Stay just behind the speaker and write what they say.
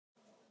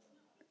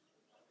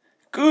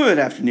Good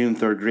afternoon,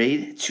 third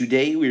grade.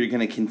 Today we are going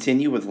to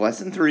continue with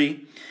lesson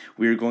 3.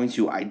 We are going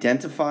to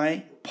identify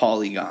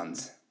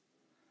polygons.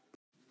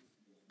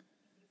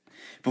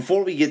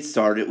 Before we get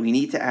started, we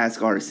need to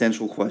ask our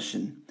essential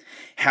question.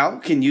 How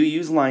can you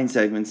use line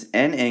segments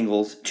and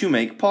angles to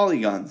make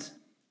polygons?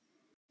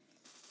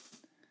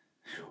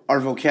 Our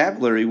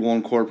vocabulary will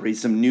incorporate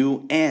some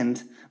new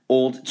and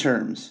old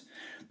terms.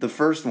 The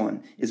first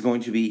one is going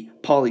to be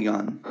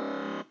polygon,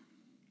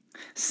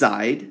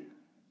 side,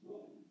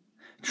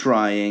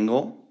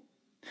 triangle,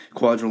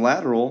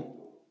 quadrilateral,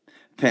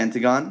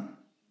 pentagon,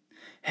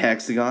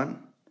 hexagon,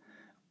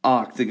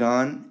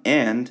 octagon,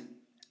 and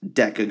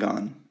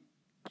decagon.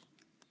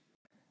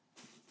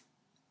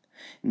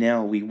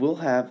 Now we will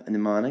have a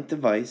mnemonic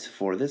device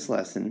for this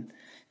lesson.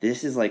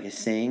 This is like a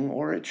saying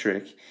or a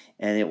trick,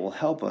 and it will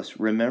help us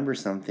remember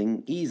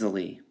something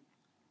easily.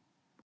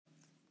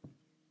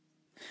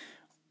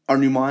 Our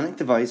mnemonic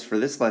device for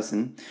this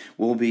lesson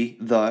will be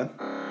the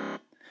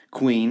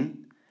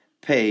queen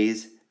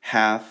pays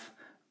half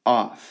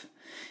off.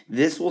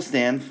 This will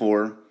stand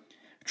for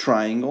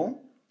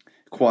triangle,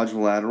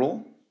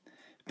 quadrilateral,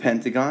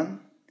 pentagon,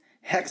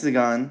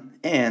 hexagon,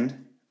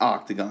 and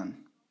octagon.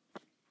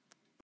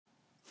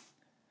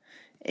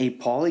 A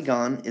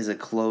polygon is a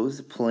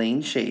closed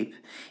plane shape,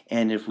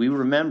 and if we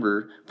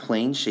remember,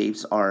 plane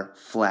shapes are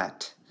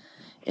flat.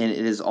 And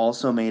it is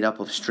also made up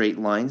of straight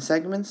line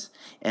segments,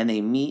 and they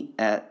meet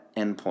at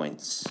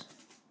endpoints.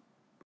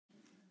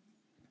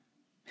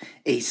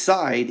 A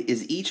side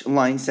is each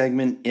line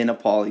segment in a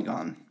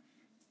polygon.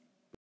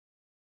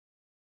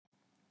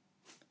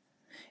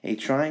 A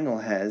triangle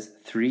has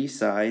 3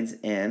 sides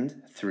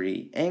and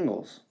 3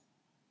 angles.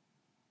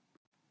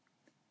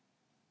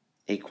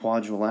 A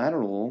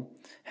quadrilateral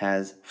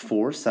has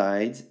 4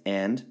 sides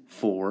and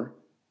 4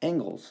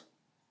 angles.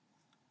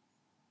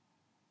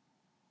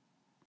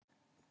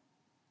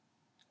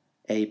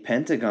 A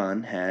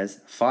pentagon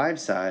has 5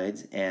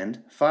 sides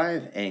and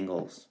 5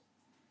 angles.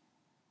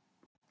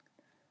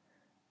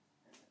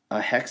 A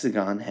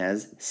hexagon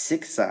has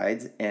 6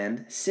 sides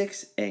and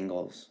 6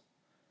 angles.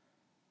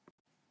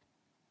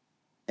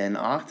 An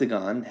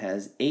octagon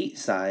has 8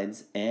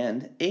 sides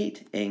and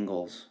 8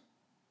 angles.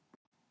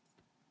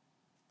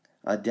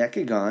 A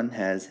decagon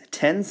has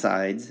 10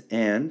 sides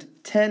and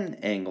 10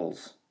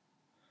 angles.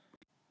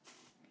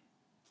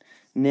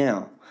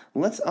 Now,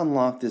 let's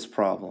unlock this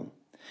problem.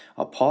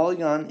 A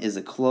polygon is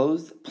a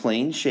closed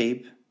plane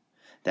shape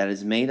that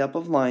is made up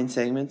of line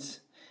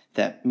segments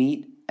that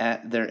meet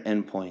at their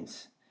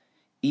endpoints.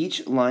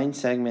 Each line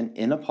segment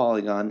in a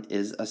polygon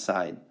is a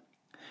side.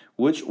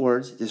 Which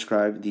words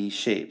describe these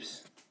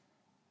shapes?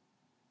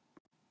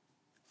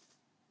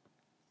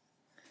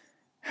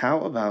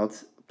 How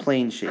about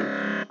plane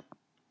shape?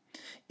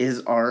 Is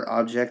our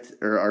object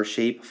or our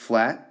shape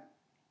flat?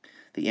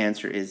 The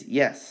answer is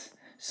yes.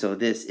 So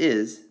this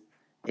is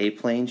a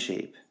plane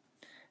shape.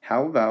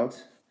 How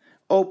about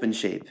open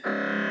shape?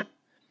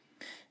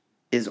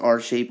 Is our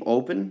shape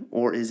open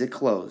or is it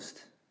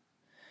closed?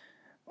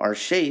 Our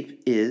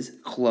shape is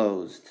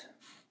closed.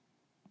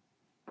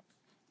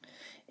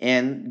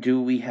 And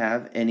do we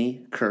have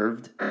any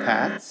curved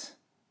paths?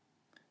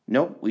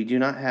 Nope, we do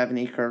not have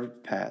any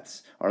curved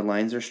paths. Our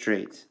lines are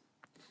straight.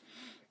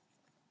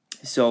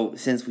 So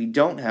since we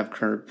don't have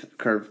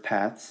curved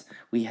paths,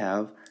 we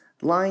have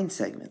line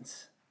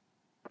segments.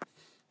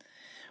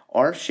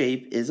 Our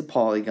shape is a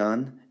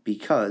polygon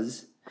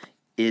because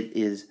it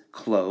is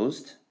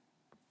closed.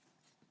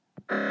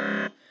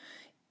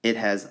 It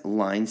has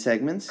line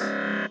segments,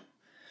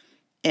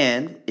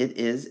 and it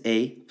is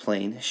a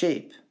plane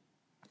shape.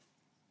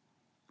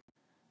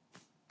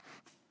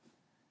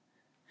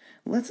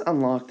 Let's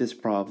unlock this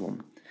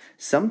problem.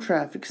 Some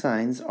traffic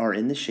signs are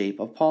in the shape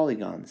of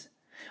polygons.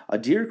 A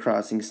deer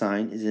crossing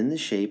sign is in the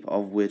shape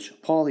of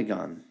which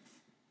polygon?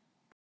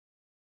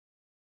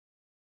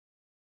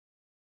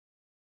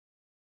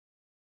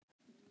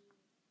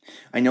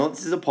 I know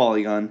this is a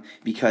polygon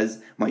because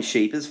my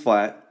shape is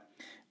flat,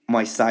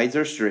 my sides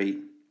are straight,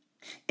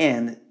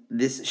 and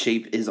this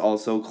shape is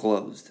also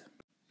closed.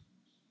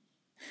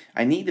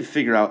 I need to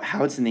figure out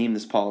how to name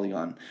this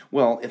polygon.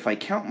 Well, if I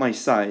count my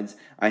sides,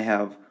 I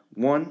have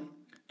 1,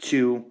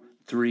 2,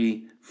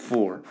 3,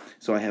 4.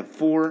 So I have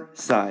 4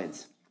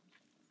 sides.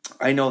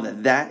 I know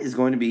that that is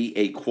going to be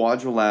a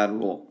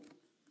quadrilateral.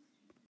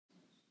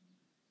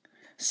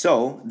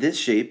 So this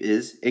shape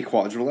is a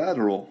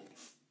quadrilateral.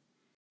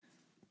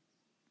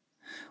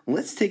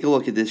 Let's take a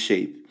look at this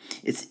shape.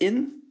 It's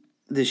in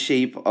the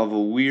shape of a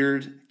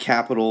weird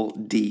capital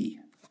D.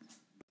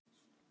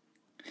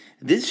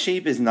 This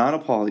shape is not a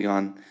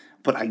polygon,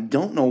 but I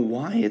don't know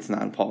why it's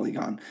not a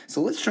polygon.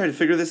 So let's try to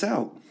figure this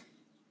out.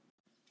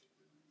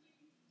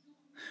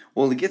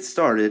 Well, to get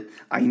started,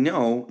 I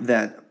know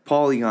that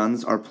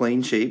polygons are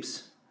plane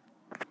shapes.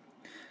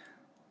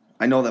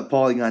 I know that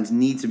polygons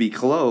need to be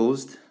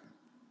closed.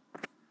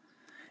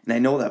 And I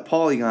know that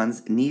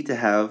polygons need to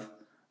have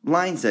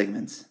line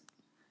segments,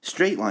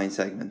 straight line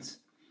segments.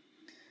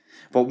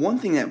 But one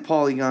thing that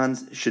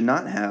polygons should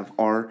not have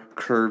are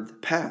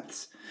curved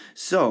paths.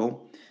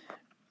 So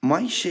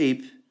my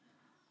shape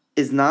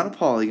is not a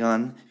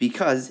polygon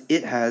because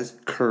it has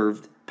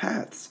curved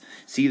paths.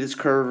 See this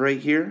curve right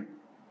here?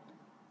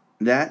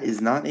 That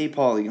is not a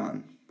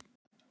polygon.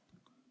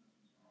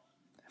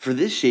 For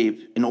this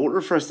shape, in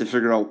order for us to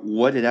figure out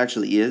what it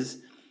actually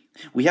is,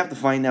 we have to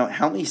find out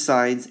how many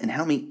sides and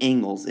how many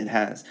angles it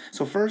has.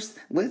 So first,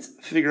 let's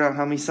figure out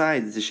how many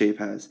sides the shape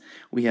has.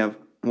 We have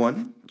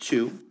 1,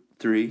 2,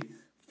 3,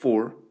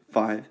 4,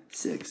 5,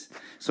 6.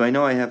 So I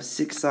know I have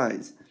 6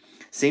 sides.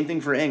 Same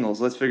thing for angles.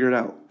 Let's figure it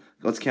out.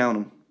 Let's count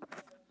them.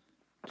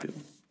 2,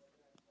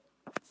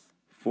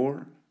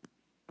 4,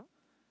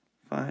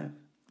 5,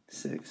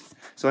 6.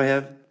 So I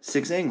have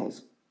 6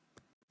 angles.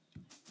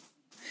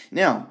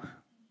 Now,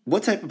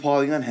 what type of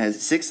polygon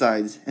has 6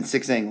 sides and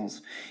 6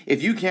 angles?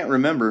 If you can't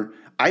remember,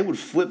 I would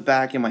flip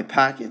back in my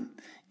packet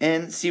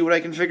and see what I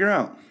can figure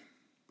out.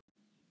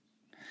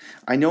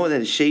 I know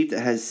that a shape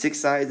that has 6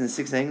 sides and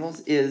 6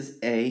 angles is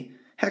a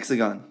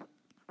hexagon.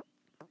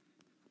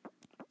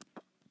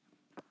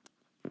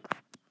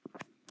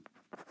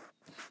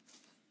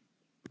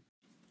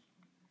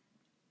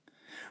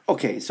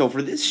 Okay, so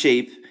for this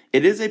shape,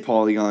 it is a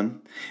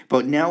polygon,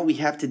 but now we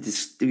have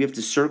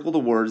to circle the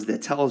words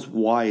that tell us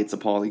why it's a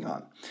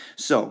polygon.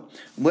 So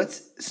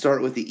let's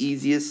start with the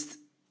easiest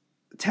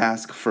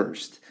task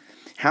first.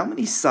 How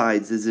many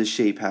sides does this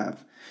shape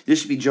have? This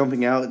should be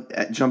jumping out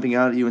at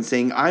you and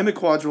saying, I'm a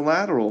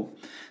quadrilateral.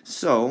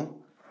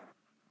 So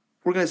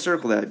we're going to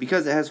circle that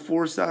because it has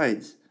 4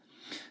 sides.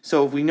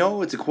 So if we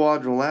know it's a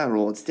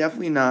quadrilateral, it's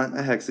definitely not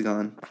a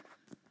hexagon,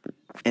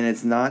 and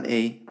it's not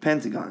a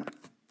pentagon.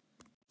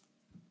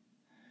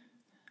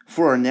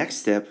 For our next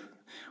step,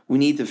 we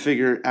need to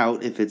figure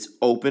out if it's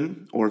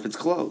open or if it's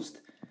closed.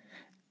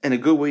 And a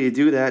good way to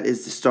do that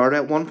is to start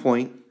at one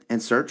point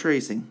and start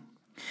tracing.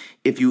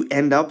 If you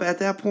end up at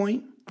that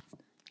point,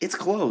 it's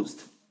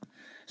closed.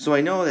 So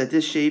I know that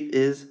this shape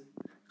is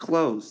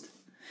closed.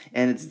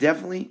 And it's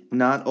definitely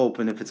not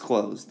open if it's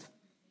closed.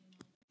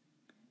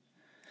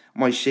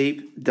 My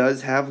shape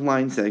does have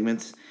line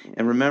segments.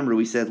 And remember,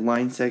 we said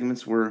line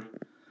segments were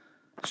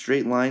a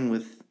straight line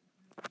with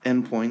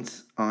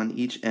endpoints on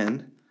each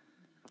end.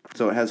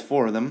 So it has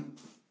 4 of them.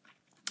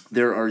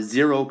 There are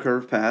 0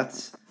 curved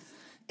paths.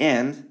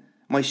 And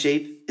my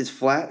shape is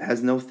flat,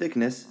 has no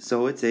thickness,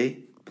 so it's a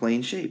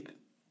plane shape.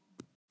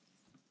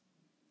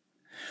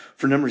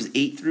 For numbers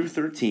 8 through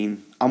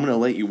 13, I'm going to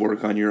let you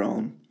work on your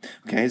own.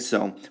 Okay,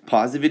 so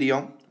pause the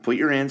video, put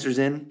your answers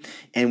in,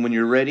 and when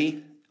you're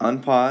ready,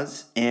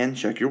 unpause and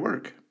check your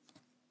work.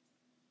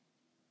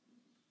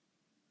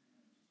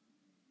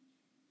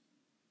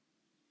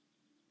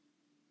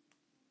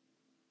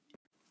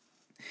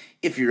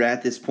 If you're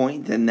at this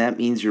point, then that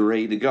means you're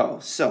ready to go.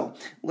 So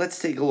let's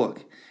take a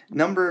look.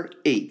 Number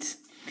 8.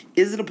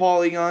 Is it a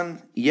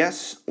polygon?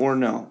 Yes or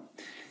no?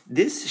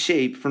 This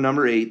shape for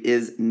number 8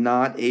 is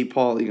not a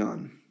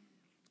polygon.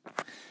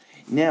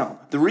 Now,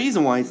 the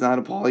reason why it's not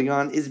a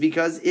polygon is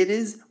because it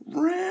is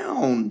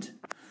round.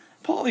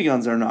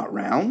 Polygons are not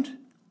round.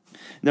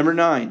 Number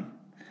 9.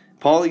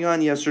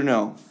 Polygon, yes or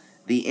no?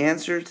 The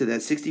answer to that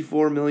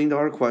 $64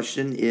 million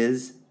question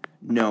is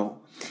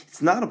no.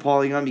 It's not a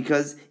polygon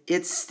because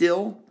it's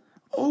still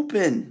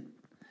open.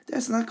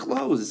 That's not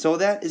closed. So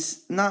that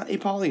is not a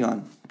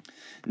polygon.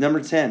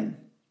 Number 10.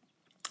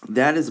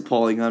 That is a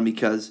polygon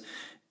because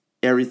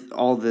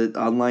all the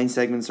line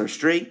segments are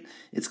straight,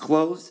 it's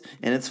closed,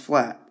 and it's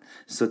flat.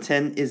 So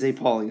 10 is a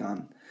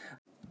polygon.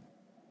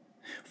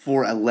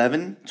 For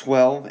 11,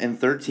 12, and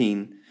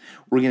 13,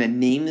 we're going to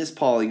name this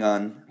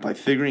polygon by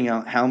figuring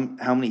out how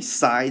many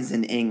sides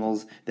and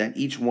angles that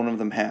each one of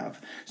them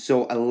have.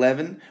 So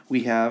 11,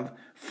 we have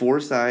 4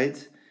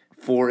 sides,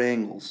 4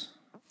 angles.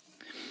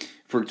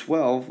 For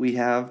 12, we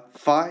have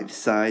 5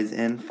 sides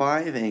and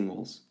 5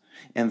 angles.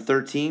 And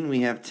 13,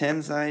 we have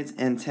 10 sides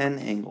and 10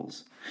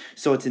 angles.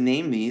 So to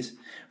name these,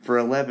 for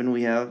 11,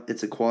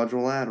 it's a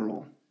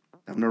quadrilateral.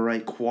 I'm going to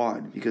write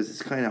quad because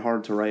it's kind of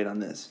hard to write on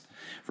this.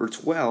 For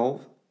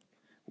 12,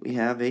 we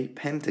have a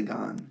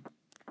pentagon.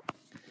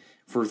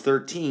 For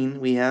 13,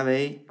 we have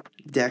a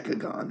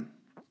decagon.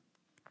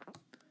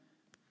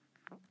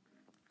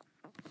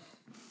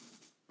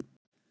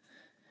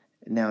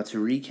 Now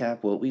to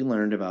recap what we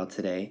learned about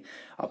today,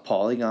 a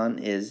polygon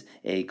is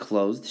a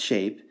closed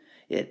shape.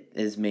 It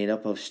is made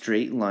up of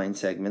straight line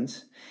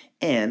segments,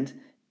 and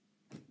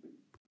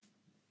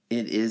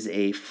it is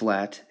a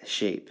flat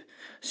shape.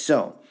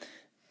 So,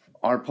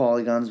 our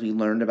polygons we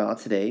learned about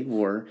today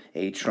were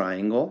a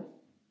triangle,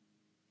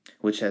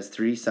 which has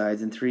 3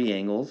 sides and 3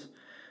 angles,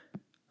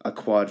 a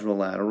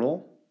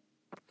quadrilateral,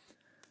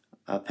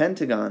 a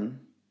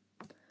pentagon,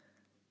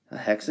 a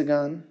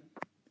hexagon,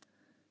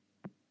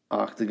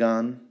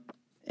 octagon,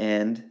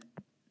 and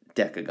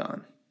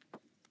decagon.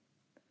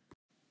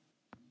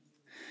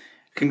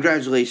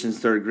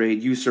 Congratulations, 3rd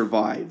grade. You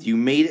survived. You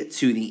made it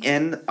to the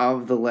end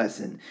of the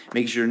lesson.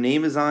 Make sure your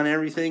name is on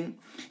everything,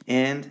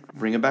 and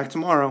bring it back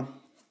tomorrow.